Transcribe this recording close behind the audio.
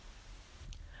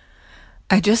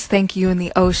I just think you and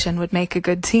the ocean would make a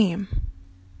good team.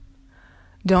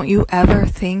 Don't you ever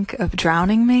think of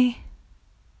drowning me?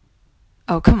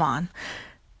 Oh, come on.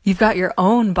 You've got your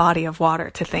own body of water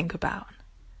to think about.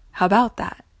 How about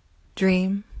that?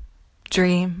 Dream,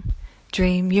 dream,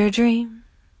 dream your dream.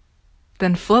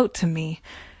 Then float to me,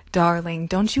 darling.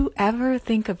 Don't you ever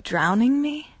think of drowning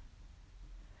me?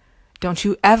 Don't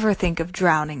you ever think of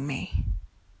drowning me?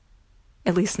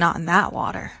 At least not in that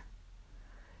water.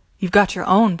 You've got your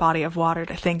own body of water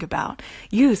to think about.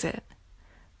 Use it.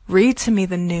 Read to me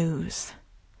the news.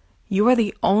 You are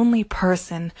the only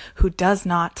person who does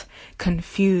not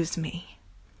confuse me.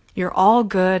 You're all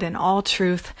good and all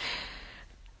truth.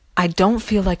 I don't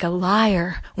feel like a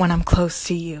liar when I'm close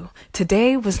to you.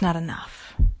 Today was not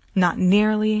enough. Not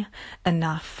nearly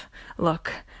enough.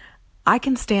 Look, I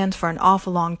can stand for an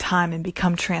awful long time and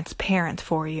become transparent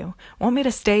for you. Want me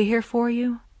to stay here for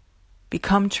you?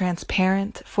 Become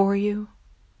transparent for you?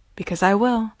 Because I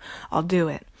will. I'll do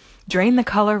it. Drain the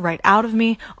color right out of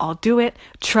me. I'll do it.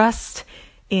 Trust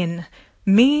in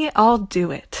me. I'll do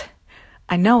it.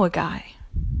 I know a guy.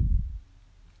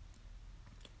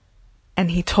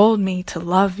 And he told me to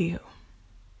love you.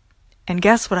 And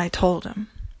guess what I told him?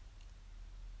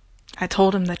 I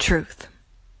told him the truth.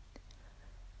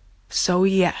 So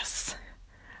yes,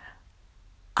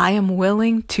 I am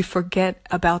willing to forget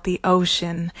about the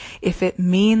ocean if it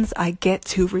means I get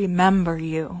to remember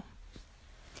you.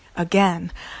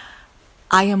 Again,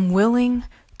 I am willing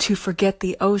to forget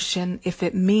the ocean if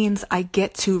it means I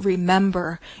get to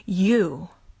remember you.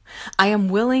 I am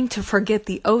willing to forget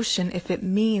the ocean if it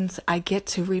means I get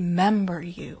to remember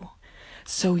you.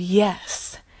 So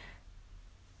yes,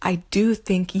 I do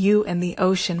think you and the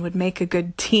ocean would make a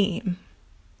good team.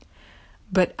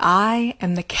 But I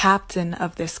am the captain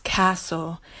of this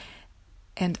castle,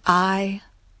 and I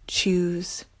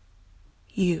choose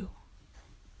you.